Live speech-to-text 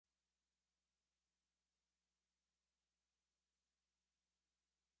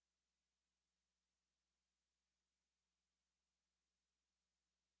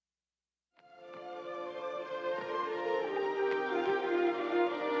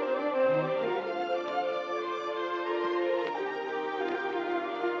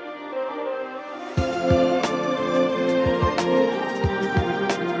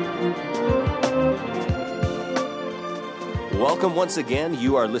Welcome once again.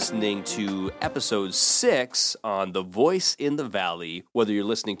 You are listening to episode 6 on The Voice in the Valley. Whether you're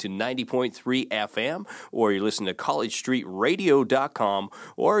listening to 90.3 FM or you're listening to collegestreetradio.com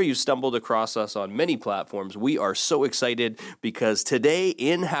or you stumbled across us on many platforms, we are so excited because today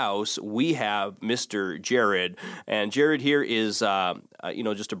in-house we have Mr. Jared. And Jared here is,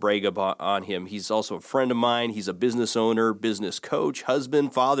 just to brag on him, he's also a friend of mine. He's a business owner, business coach,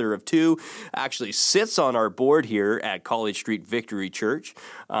 husband, father of 2, actually sits on our board here at College Street Victory Church,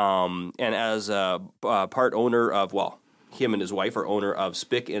 and as a part owner of, him and his wife are owner of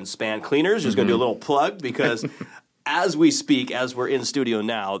Spick and Span Cleaners. Just going to do a little plug because as we speak, as we're in studio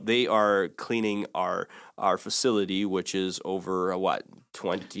now, they are cleaning our facility, which is over over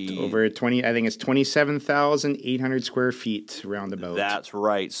 20, I think it's 27,800 square feet roundabout. That's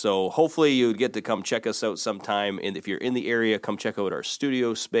right. So hopefully you get to come check us out sometime. And if you're in the area, come check out our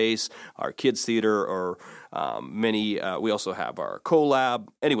studio space, our kids theater, or we also have our collab.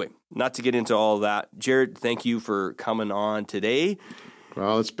 Anyway, not to get into all of that. Jared, thank you for coming on today.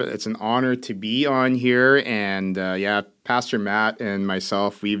 Well, it's an honor to be on here, and Pastor Matt and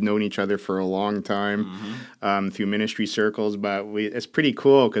myself, we've known each other for a long time through ministry circles, but it's pretty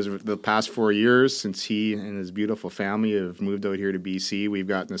cool because the past 4 years since he and his beautiful family have moved out here to BC, we've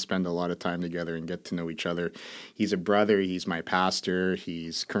gotten to spend a lot of time together and get to know each other. He's a brother, he's my pastor,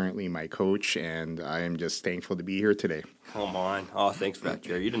 he's currently my coach, and I am just thankful to be here today. Come on. Oh, thanks for that,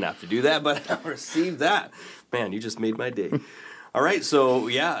 Jared. You didn't have to do that, but I received that. Man, you just made my day. All right, so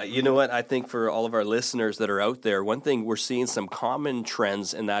you know what? I think for all of our listeners that are out there, one thing we're seeing some common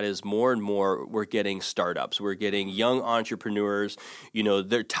trends, and that is more and more we're getting startups. We're getting young entrepreneurs.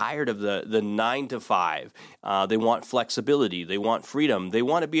 They're tired of the 9 to 5. They want flexibility. They want freedom. They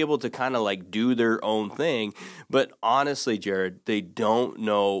want to be able to kind of like do their own thing. But honestly, Jared, they don't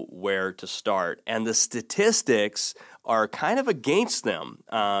know where to start. And the statistics are kind of against them.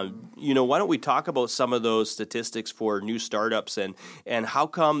 Why don't we talk about some of those statistics for new startups and how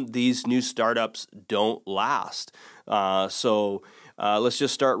come these new startups don't last? Let's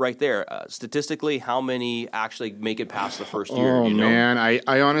just start right there. Statistically, how many actually make it past the first year? Oh, man,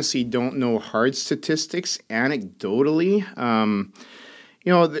 I honestly don't know hard statistics. Anecdotally, I'm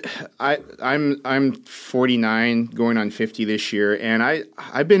 49, going on 50 this year, and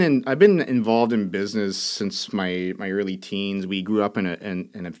I've been involved in business since my early teens. We grew up in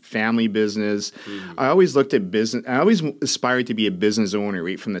a family business. Mm-hmm. I always looked at business. I always aspired to be a business owner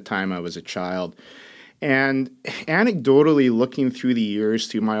right from the time I was a child. And anecdotally, looking through the years,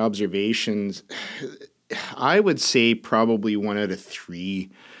 through my observations, I would say probably 1 out of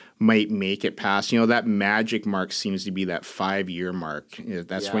 3 might make it past. That magic mark seems to be that 5-year mark.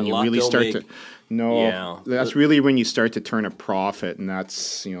 That's when you really start to. That's really when you start to turn a profit, and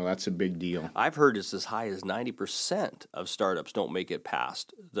that's a big deal. I've heard it's as high as 90% of startups don't make it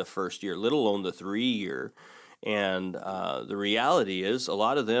past the first year, let alone the 3-year. And the reality is a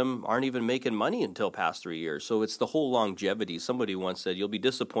lot of them aren't even making money until past 3 years. So it's the whole longevity. Somebody once said, you'll be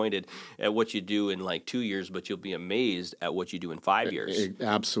disappointed at what you do in like 2 years, but you'll be amazed at what you do in 5 years.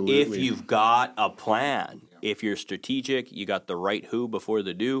 Absolutely. If you've got a plan, if you're strategic, you got the right who before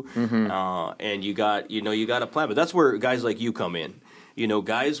the do, and you got a plan. But that's where guys like you come in.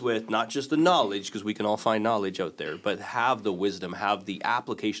 Guys with not just the knowledge, because we can all find knowledge out there, but have the wisdom, have the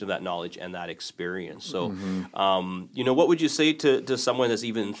application of that knowledge and that experience. So, what would you say to someone that's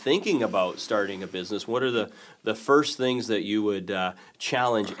even thinking about starting a business? What are the first things that you would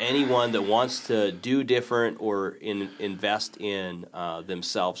challenge anyone that wants to do different or invest in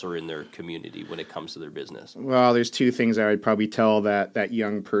themselves or in their community when it comes to their business? Well, there's 2 things I would probably tell that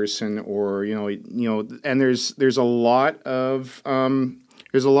young person, or and there's a lot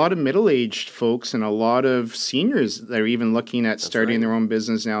of middle-aged folks and a lot of seniors that are even looking at starting their own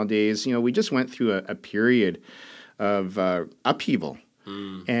business nowadays. We just went through a period of upheaval.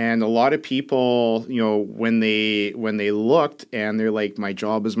 And a lot of people, when they looked and they're like, my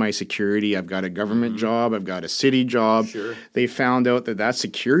job is my security. I've got a government job. I've got a city job. Sure. They found out that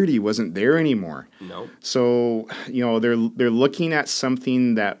security wasn't there anymore. No. So, they're looking at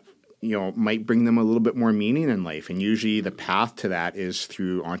something that might bring them a little bit more meaning in life. And usually the path to that is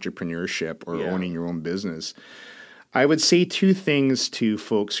through entrepreneurship or owning your own business. I would say 2 things to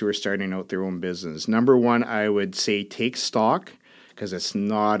folks who are starting out their own business. Number 1, I would say take stock, because it's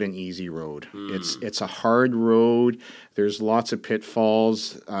not an easy road. It's a hard road. There's lots of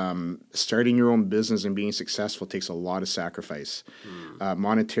pitfalls. Starting your own business and being successful takes a lot of sacrifice.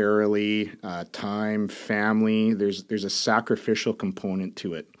 Monetarily, time, family. There's a sacrificial component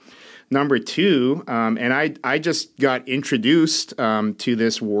to it. Number two, and I just got introduced to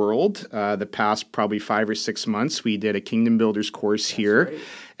this world the past probably 5 or 6 months. We did a Kingdom Builders course here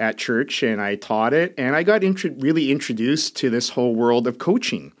at church, and I taught it. And I got really introduced to this whole world of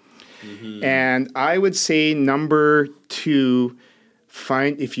coaching. Mm-hmm. And I would say number two,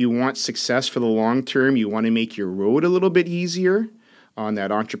 if you want success for the long term, you want to make your road a little bit easier on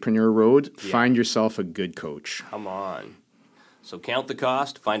that entrepreneur road, find yourself a good coach. Come on. So count the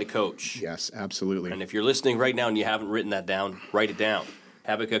cost, find a coach. Yes, absolutely. And if you're listening right now and you haven't written that down, write it down.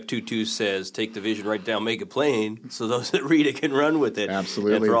 Habakkuk 2:2 says, take the vision, write it down, make it plain, so those that read it can run with it.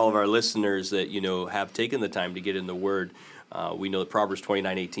 Absolutely. And for all of our listeners that, have taken the time to get in the Word, we know that Proverbs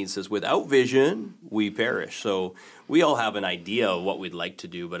 29:18 says, without vision, we perish. So we all have an idea of what we'd like to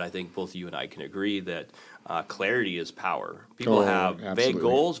do, but I think both you and I can agree that clarity is power. People have vague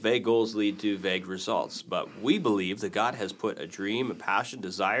goals. Vague goals lead to vague results. But we believe that God has put a dream, a passion,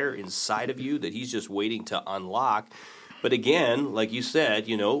 desire inside of you that he's just waiting to unlock. But again, like you said,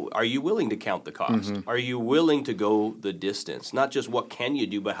 are you willing to count the cost? Mm-hmm. Are you willing to go the distance? Not just what can you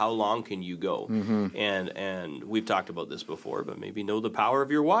do, but how long can you go? Mm-hmm. And we've talked about this before, but maybe know the power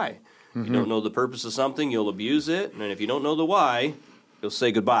of your why. Mm-hmm. You don't know the purpose of something, you'll abuse it. And if you don't know the why, you'll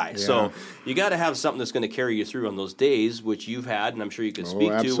say goodbye. Yeah. So you got to have something that's going to carry you through on those days, which you've had, and I'm sure you can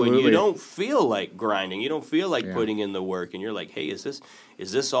speak to, when you don't feel like grinding, you don't feel like putting in the work, and you're like, hey, is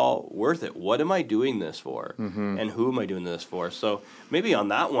this all worth it? What am I doing this for? Mm-hmm. And who am I doing this for? So maybe on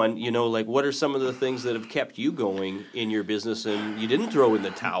that one, what are some of the things that have kept you going in your business and you didn't throw in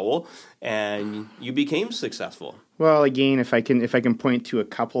the towel and you became successful? Well, again, if I can point to a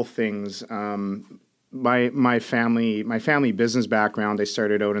couple things, my family business background, I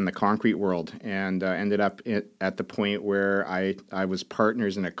started out in the concrete world and ended up at the point where I was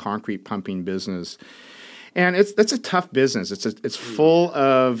partners in a concrete pumping business. And that's a tough business. It's full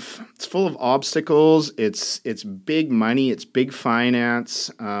of obstacles. It's big money. It's big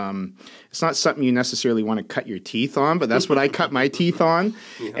finance. It's not something you necessarily want to cut your teeth on, but that's what I cut my teeth on.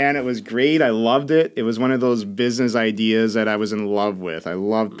 Yeah. And it was great. I loved it. It was one of those business ideas that I was in love with. I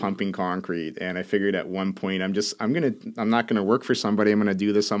loved pumping concrete, and I figured at one point I'm not gonna work for somebody. I'm gonna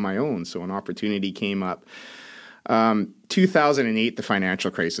do this on my own. So an opportunity came up. 2008, the financial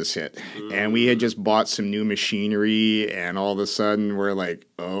crisis hit, and we had just bought some new machinery, and all of a sudden we're like,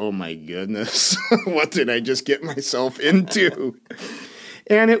 oh my goodness, what did I just get myself into?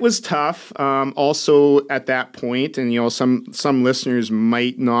 And it was tough. Also at that point, and some listeners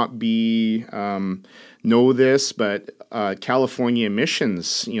might not be know this, but California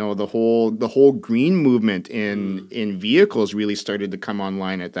emissions, the whole green movement in vehicles really started to come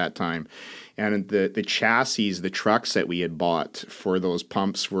online at that time. And the chassis, the trucks that we had bought for those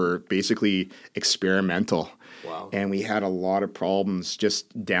pumps were basically experimental. Wow. And we had a lot of problems,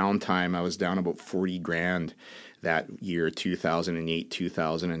 just downtime. I was down about $40,000 that year, 2008,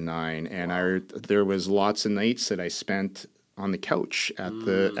 2009. And there was lots of nights that I spent on the couch at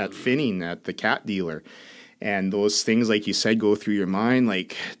Finning, at the cat dealer. And those things, like you said, go through your mind,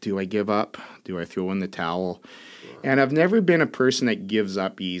 like, do I give up? Do I throw in the towel? And I've never been a person that gives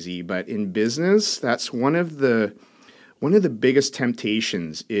up easy, but in business, that's one of the biggest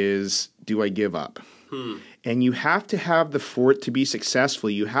temptations is, do I give up? And you have to have to be successful,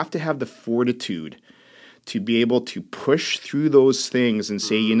 you have to have the fortitude to be able to push through those things and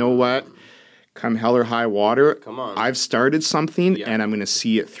say, you know what? Come hell or high water, come on. I've started something and I'm going to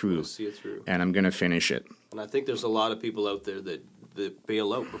see it through. And I'm going to finish it. And I think there's a lot of people out there that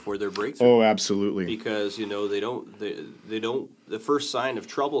bail out before their breakthrough. Oh, absolutely. Because they don't the first sign of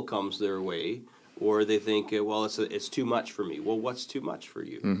trouble comes their way, or they think, well, it's too much for me. Well, what's too much for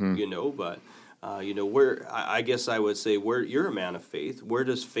you? Mm-hmm. But where I guess I would say, where you're a man of faith, where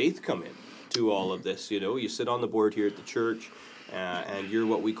does faith come in to all of this? You sit on the board here at the church, and you're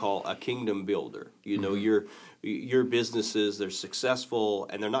what we call a kingdom builder. Your businesses, they're successful,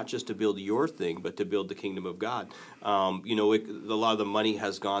 and they're not just to build your thing, but to build the kingdom of God. A lot of the money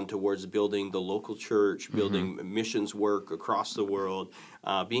has gone towards building the local church, building missions work across the world,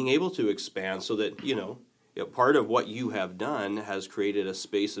 being able to expand so that, part of what you have done has created a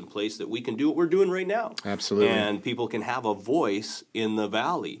space and place that we can do what we're doing right now. Absolutely. And people can have a voice in the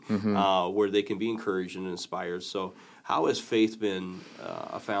valley where they can be encouraged and inspired. So how has faith been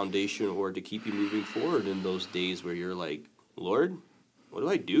a foundation or to keep you moving forward in those days where you're like, Lord, what do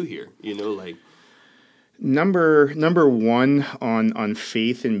I do here? Number one on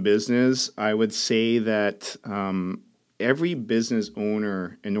faith in business, I would say that every business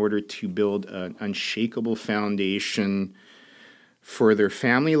owner, in order to build an unshakable foundation for their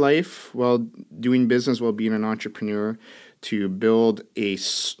family life while doing business, while being an entrepreneur, to build a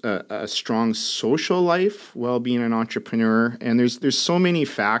strong social life while being an entrepreneur. And there's so many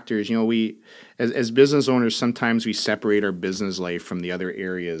factors. You know, we as business owners, sometimes we separate our business life from the other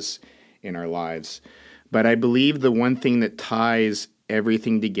areas in our lives. But I believe the one thing that ties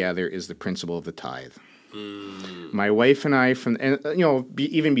everything together is the principle of the tithe. My wife and I,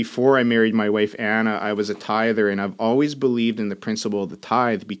 even before I married my wife Anna, I was a tither, and I've always believed in the principle of the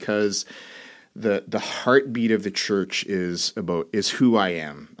tithe because the heartbeat of the church is who I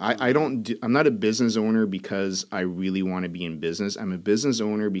am. I'm not a business owner because I really want to be in business. I'm a business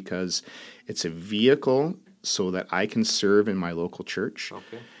owner because it's a vehicle so that I can serve in my local church.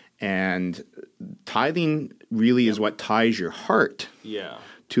 Okay. And tithing really is what ties your heart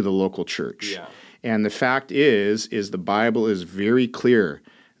to the local church. Yeah. And the fact is the Bible is very clear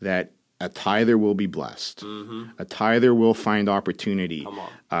that a tither will be blessed. A tither will find opportunity. Come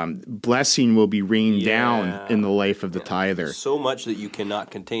on. Blessing will be rained down in the life of the tither. So much that you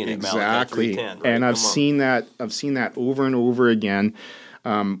cannot contain it. Exactly. Malachi 3:10, right? And I've seen that over and over again.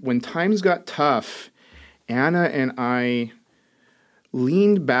 When times got tough, Anna and I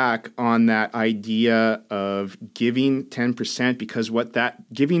leaned back on that idea of giving 10% because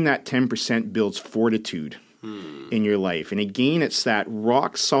giving that 10% builds fortitude in your life. And again, it's that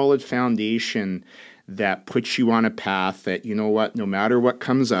rock solid foundation that puts you on a path that, you know what, no matter what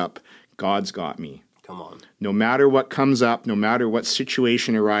comes up, God's got me. Come on. No matter what comes up, no matter what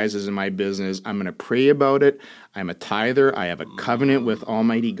situation arises in my business, I'm going to pray about it. I'm a tither. I have a covenant with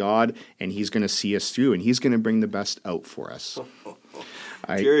Almighty God, and He's going to see us through, and He's going to bring the best out for us.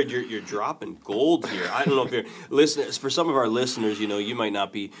 Jared, you're dropping gold here. I don't know if you're listeners. For some of our listeners, you know, you might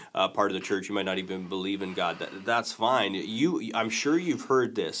not be part of the church. You might not even believe in God. That's fine. I'm sure you've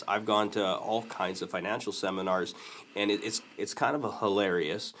heard this. I've gone to all kinds of financial seminars, and it's kind of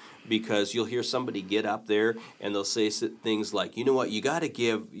hilarious because you'll hear somebody get up there and they'll say things like, you know what, you got to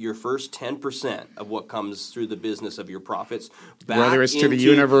give your first 10% of what comes through the business of your profits back, whether it's to the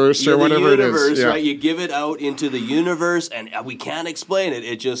universe or whatever it is. Yeah. Right? You give it out into the universe, and we can't explain it.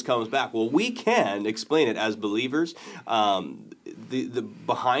 It just comes back. Well, we can explain it as believers. The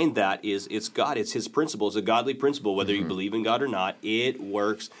behind that is it's God. It's His principle. It's a godly principle. Whether you believe in God or not, it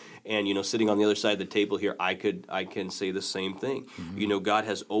works. And, you know, sitting on the other side of the table here, I can say the same thing. You know, God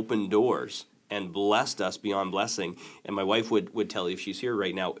has opened doors and blessed us beyond blessing. And my wife would tell you, if she's here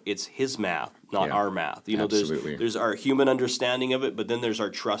right now, it's His math, not our math. You know, there's our human understanding of it, but then there's our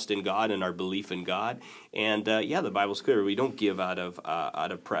trust in God and our belief in God. And the Bible's clear. We don't give out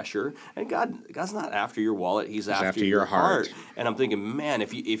of pressure. And God's not after your wallet; He's after your heart. And I'm thinking, man,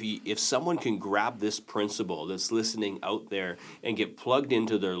 if someone can grab this principle that's listening out there and get plugged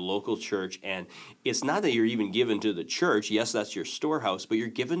into their local church, and it's not that you're even given to the church. Yes, that's your storehouse, but you're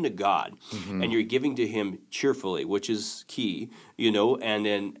given to God, and you're giving to Him cheerfully, which is key. You know, and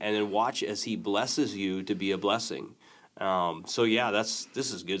then watch as He blesses you to be a blessing. This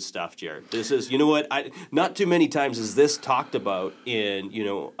is good stuff, Jared. This is, you know what, not too many times is this talked about in, you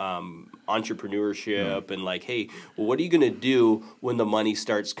know, entrepreneurship and like, hey, well, what are you going to do when the money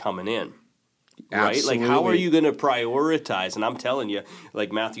starts coming in? Right? Absolutely. Like, how are you going to prioritize? And I'm telling you,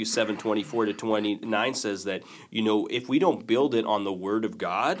 like Matthew 7:24-29 says that, you know, if we don't build it on the Word of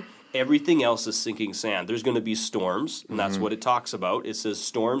God, everything else is sinking sand. There's going to be storms, and that's what it talks about. It says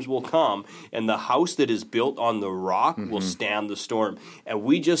storms will come, and the house that is built on the rock will stand the storm. And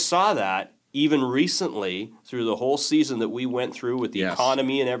we just saw that even recently through the whole season that we went through with the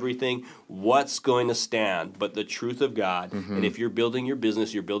economy and everything. What's going to stand but the truth of God? And if you're building your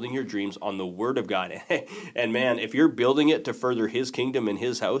business, you're building your dreams on the Word of God. And man, if you're building it to further His kingdom and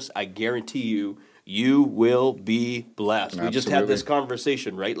His house, I guarantee you will be blessed. Absolutely. We just had this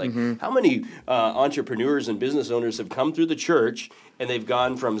conversation, right? Like, how many entrepreneurs and business owners have come through the church and they've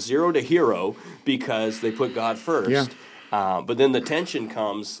gone from zero to hero because they put God first? Yeah. But then the tension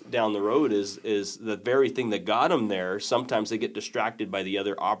comes down the road is the very thing that got them there. Sometimes they get distracted by the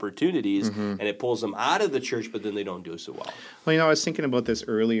other opportunities, and it pulls them out of the church, but then they don't do so well. Well, you know, I was thinking about this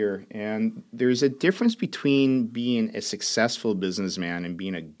earlier, and there's a difference between being a successful businessman and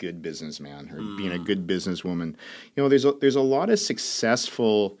being a good businessman or being a good businesswoman. You know, there's a lot of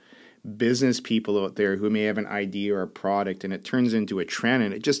successful business people out there who may have an idea or a product, and it turns into a trend,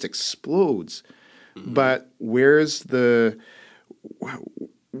 and it just explodes. But where's the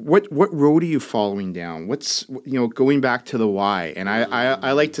what road are you following down? What's, you know, going back to the why? And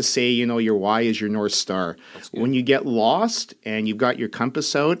I like to say, you know, your why is your North Star. When you get lost and you've got your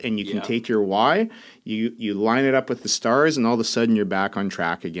compass out and you can take your why, you line it up with the stars, and all of a sudden you're back on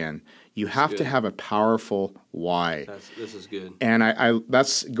track again. You have to have a powerful why. This is good. And I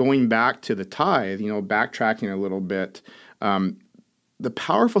that's going back to the tithe, you know, backtracking a little bit. The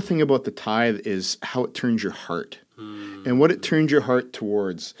powerful thing about the tithe is how it turns your heart and what it turns your heart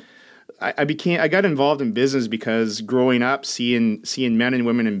towards. I got involved in business because growing up, seeing men and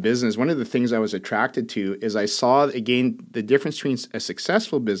women in business, one of the things I was attracted to is I saw, again, the difference between a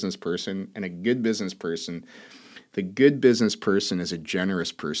successful business person and a good business person. The good business person is a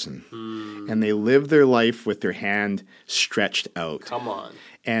generous person, and they live their life with their hand stretched out. Come on.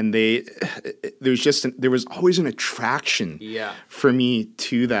 And there was always an attraction for me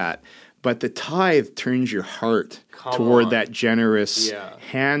to that. But the tithe turns your heart toward that generous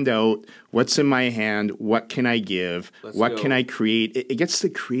handout. What's in my hand? What can I give? What can I create? It gets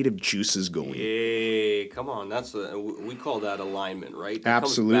the creative juices going. Hey, come on. We call that alignment, right?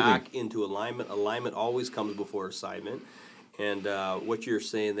 Absolutely. It comes back into alignment. Alignment always comes before assignment. And what you're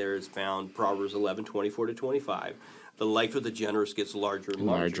saying there is found Proverbs 11:24-25. The life of the generous gets larger and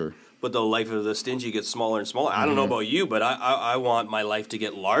larger. But the life of the stingy gets smaller and smaller. I don't know about you, but I want my life to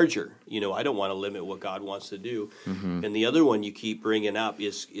get larger. I don't want to limit what God wants to do. And the other one you keep bringing up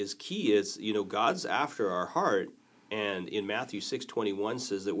is key is, God's after our heart. And in Matthew 6:21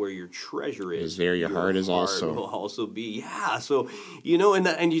 says that where your treasure is, there your heart is also. Will also be. Yeah. So,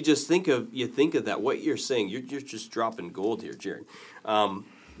 and you just think of that, what you're saying, you're just dropping gold here, Jared.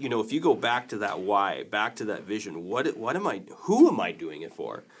 If you go back to that why, back to that vision, who am I doing it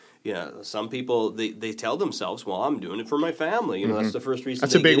for? Some people, they tell themselves, well, I'm doing it for my family. That's the first reason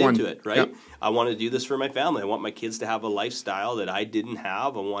they get into it, right? Yep. I want to do this for my family. I want my kids to have a lifestyle that I didn't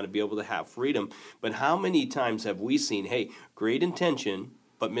have. I want to be able to have freedom. But how many times have we seen, hey, great intention,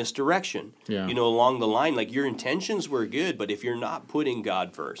 but misdirection? Yeah. Along the line, like your intentions were good, but if you're not putting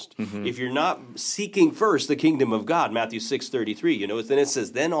God first, if you're not seeking first the kingdom of God, Matthew 6:33, then it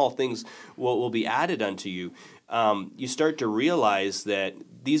says, then all things will be added unto you. You start to realize that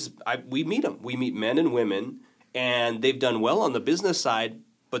we meet them. We meet men and women, and they've done well on the business side,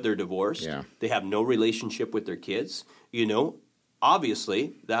 but they're divorced. Yeah. They have no relationship with their kids.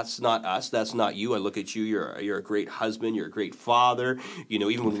 Obviously, that's not us. That's not you. I look at you. You're a great husband. You're a great father.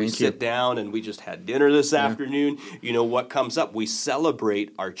 Even when we sit down and we just had dinner this afternoon, what comes up? We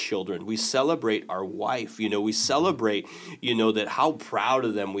celebrate our children. We celebrate our wife. We celebrate, that how proud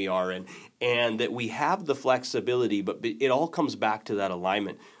of them we are and that we have the flexibility. But it all comes back to that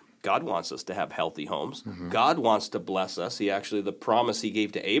alignment. God wants us to have healthy homes. God wants to bless us. The promise he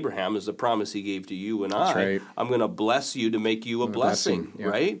gave to Abraham is the promise he gave to you and That's I. Right. I'm going to bless you to make you a blessing,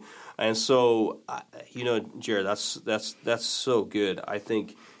 right? And so, Jared, that's so good. I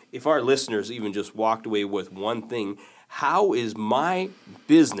think if our listeners even just walked away with one thing, how is my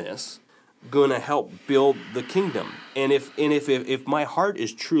business going to help build the kingdom? And if my heart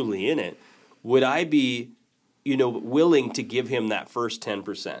is truly in it, would I be willing to give him that first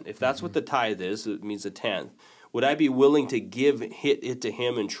 10%? If that's what the tithe is, it means a tenth. Would I be willing to hit it to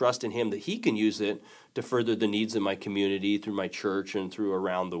him and trust in him that he can use it to further the needs of my community, through my church, and through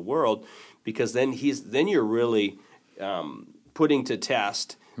around the world? Because then you're really putting to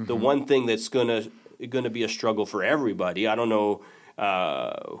test the one thing that's gonna be a struggle for everybody. I don't know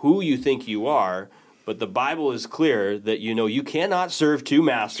who you think you are, but the Bible is clear that, you cannot serve two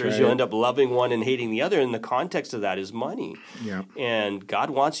masters. Right. You'll end up loving one and hating the other. And the context of that is money. Yeah. And God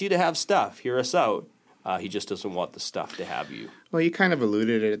wants you to have stuff. Hear us out. He just doesn't want the stuff to have you. Well, you kind of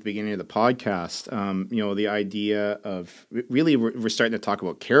alluded it at the beginning of the podcast. The idea of really we're starting to talk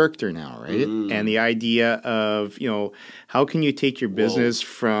about character now, right? And the idea of, how can you take your business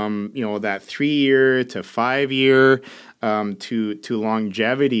from, that 3-year to 5-year to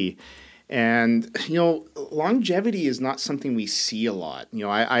longevity? And, longevity is not something we see a lot.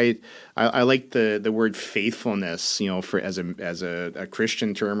 I like the word faithfulness, as a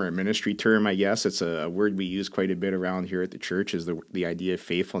Christian term or a ministry term, I guess. It's a word we use quite a bit around here at the church, is the idea of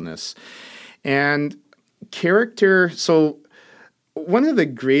faithfulness. And character, so one of the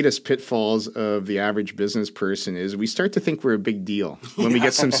greatest pitfalls of the average business person is we start to think we're a big deal when we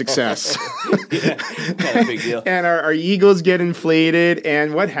get some success. Kind of big deal. And our egos get inflated.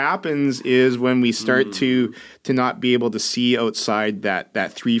 And what happens is when we start to not be able to see outside that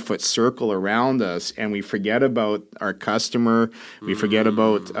 3-foot circle around us, and we forget about our customer, we forget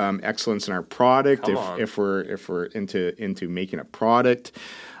about excellence in our product. If we're into making a product.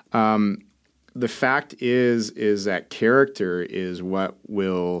 The fact is that character is what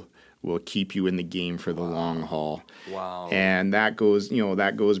will keep you in the game for the long haul. Wow. And that goes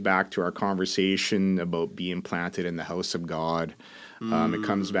back to our conversation about being planted in the house of God. It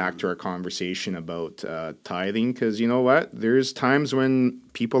comes back to our conversation about tithing, because you know what? There's times when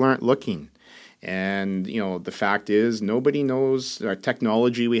people aren't looking. And, the fact is nobody knows our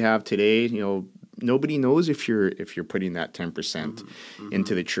technology we have today, nobody knows if you're putting that 10%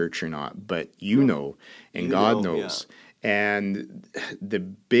 into the church or not, but you know, and God knows. Yeah. And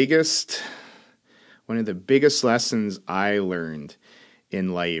one of the biggest lessons I learned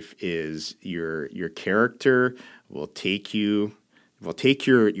in life is your character will take your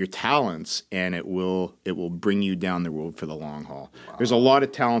talents, and it will bring you down the road for the long haul. Wow. There's a lot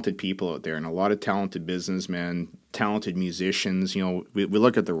of talented people out there, and a lot of talented businessmen, talented musicians. You know, we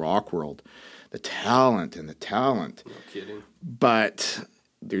look at the rock world, the talent. No kidding. But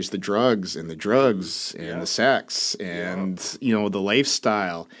there's the drugs and the sex and you know, the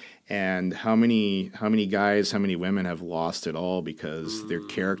lifestyle. And how many guys, how many women have lost it all because their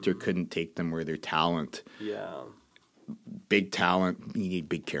character couldn't take them where their talent. Yeah. Big talent, you need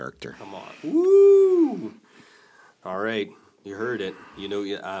big character. Come on. Woo! All right. You heard it. You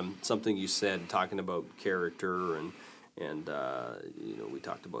know, something you said talking about character and you know, we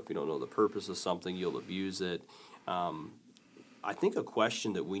talked about if you don't know the purpose of something, you'll abuse it. I think a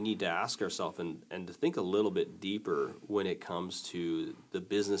question that we need to ask ourselves and to think a little bit deeper when it comes to the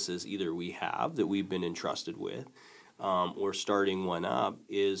businesses either we have that we've been entrusted with or starting one up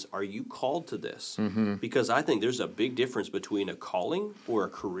is, are you called to this? Mm-hmm. Because I think there's a big difference between a calling or a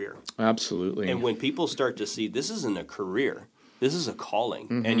career. Absolutely. And when people start to see this isn't a career, this is a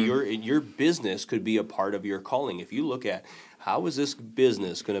calling, and your business could be a part of your calling. If you look at how is this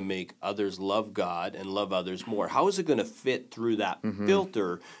business going to make others love God and love others more? How is it going to fit through that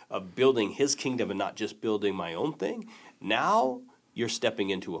filter of building His kingdom and not just building my own thing? Now you're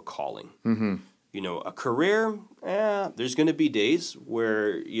stepping into a calling. Mm-hmm. You know, a career, there's going to be days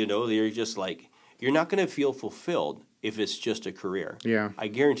where, you know, you're just like, you're not going to feel fulfilled if it's just a career. Yeah. I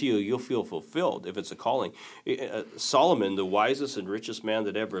guarantee you'll feel fulfilled if it's a calling. Solomon, the wisest and richest man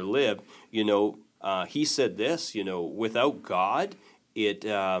that ever lived, you know, he said this, you know, without God,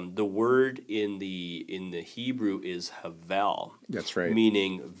 the word in the Hebrew is havel. That's right.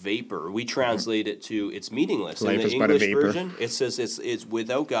 Meaning vapor. We translate it to it's meaningless. Life in the is English but a vapor. version, it says it's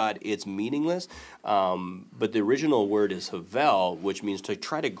without God, it's meaningless. But the original word is havel, which means to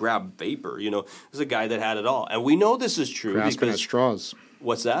try to grab vapor. You know, there's a guy that had it all, and we know this is true. Grasping at straws.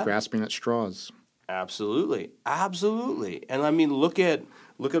 What's that? Grasping at straws. Absolutely. And I mean, look at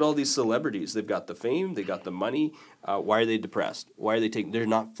all these celebrities. They've got the fame, they got the money. Why are they depressed? Why are they they're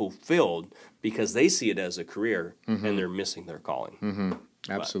not fulfilled because they see it as a career and they're missing their calling. Mm-hmm.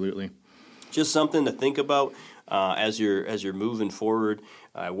 Absolutely. But just something to think about as you're moving forward,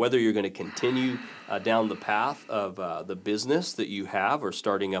 whether you're going to continue down the path of the business that you have or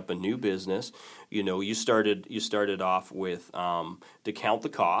starting up a new business. You know, you started off with to count the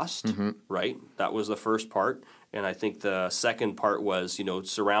cost, right? That was the first part. And I think the second part was, you know,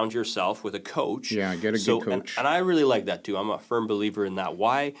 surround yourself with a coach. Yeah, get a good coach. And I really like that too. I'm a firm believer in that.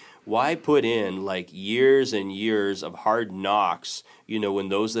 Why put in like years and years of hard knocks, you know, when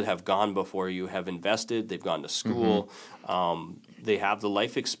those that have gone before you have invested, they've gone to school, they have the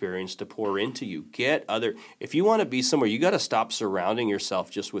life experience to pour into you. If you want to be somewhere, you got to stop surrounding yourself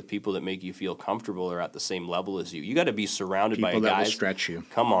just with people that make you feel comfortable or at the same level as you. You got to be surrounded by guys. People that will stretch you.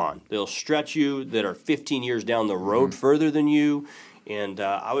 Come on. They'll stretch you, that are 15 years down the road further than you. And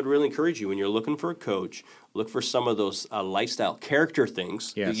I would really encourage you, when you're looking for a coach, look for some of those lifestyle character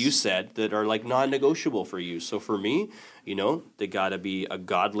things that you said that are like non-negotiable for you. So for me, you know, they got to be a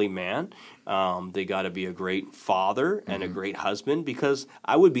godly man. They got to be a great father and a great husband, because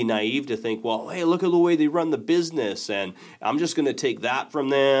I would be naive to think, well, hey, look at the way they run the business, and I'm just going to take that from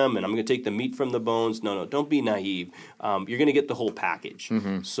them, and I'm going to take the meat from the bones. No, don't be naive. You're going to get the whole package.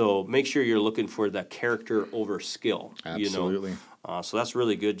 So make sure you're looking for the character over skill. Absolutely. You know? So that's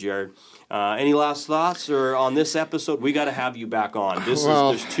really good, Jared. Any last thoughts or on this episode? We got to have you back on.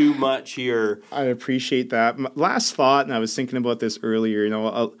 There's too much here. I appreciate that. Last thought, and I was thinking about this earlier. You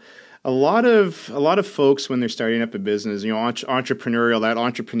know, a lot of folks when they're starting up a business, you know, entrepreneurial, that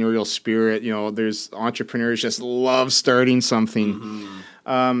entrepreneurial spirit. You know, there's entrepreneurs just love starting something.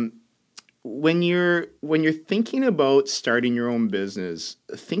 When you're thinking about starting your own business,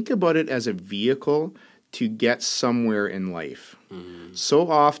 think about it as a vehicle to get somewhere in life.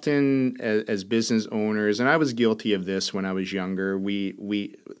 So often as business owners, and I was guilty of this when I was younger,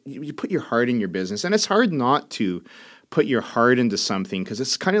 you put your heart in your business, and it's hard not to put your heart into something because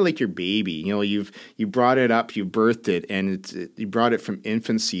it's kind of like your baby. You know, you brought it up, you birthed it, and you brought it from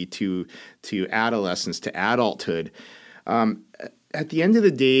infancy to adolescence to adulthood. at the end of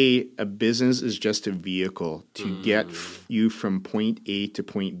the day, a business is just a vehicle to get you from point A to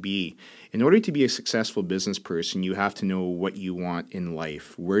point B. In order to be a successful business person, you have to know what you want in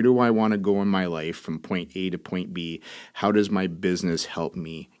life. Where do I want to go in my life from point A to point B? How does my business help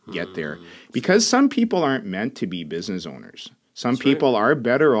me get there? Because some people aren't meant to be business owners. Some people are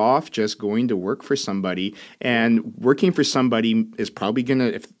better off just going to work for somebody, and working for somebody is probably going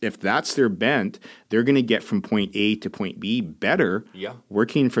to, if that's their bent, they're going to get from point A to point B better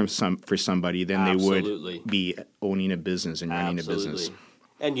working for somebody than they would be owning a business and running a business.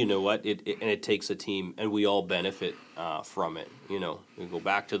 And you know what? It takes a team, and we all benefit from it. You know, we go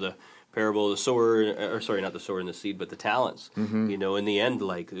back to the parable of the sower, or sorry, not the sower and the seed, but the talents. You know, in the end,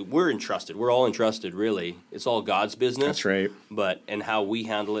 like, we're entrusted. We're all entrusted, really. It's all God's business. That's right. And how we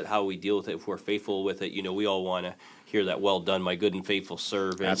handle it, how we deal with it, if we're faithful with it, you know, we all want to hear that, well done, my good and faithful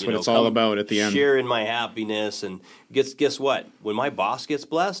servant. That's what it's all about at the end. Share in my happiness. And guess what? When my boss gets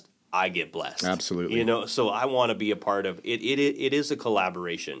blessed, I get blessed. Absolutely. You know, so I want to be a part of it. It is a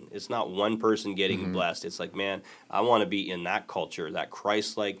collaboration. It's not one person getting blessed. It's like, man, I want to be in that culture, that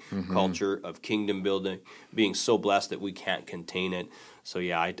Christ-like culture of kingdom building, being so blessed that we can't contain it. So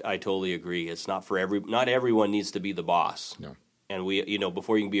yeah, I totally agree. It's not for not everyone needs to be the boss. No. And we, you know,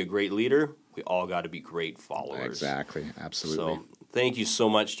 before you can be a great leader, we all got to be great followers. Exactly. Absolutely. So thank you so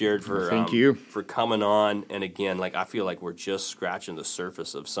much, Jared, for coming on. And again, like, I feel like we're just scratching the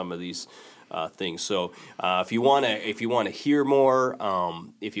surface of some of these things. So if you want to hear more,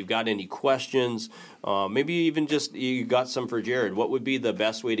 if you've got any questions, maybe even just you got some for Jared, what would be the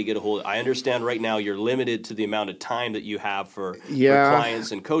best way to get a hold of? I understand right now you're limited to the amount of time that you have for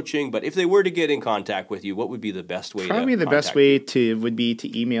clients and coaching, but if they were to get in contact with you, what would be the best way? Probably the best way would be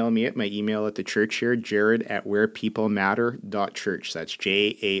to email me at my email at the church here, jared@wherepeoplematter.church. That's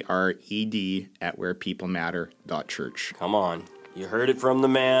JARED @wherepeoplematter.church. Come on. You heard it from the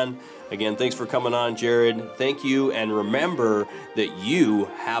man. Again, thanks for coming on, Jared. Thank you, and remember that you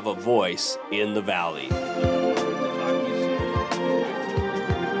have a voice in the valley.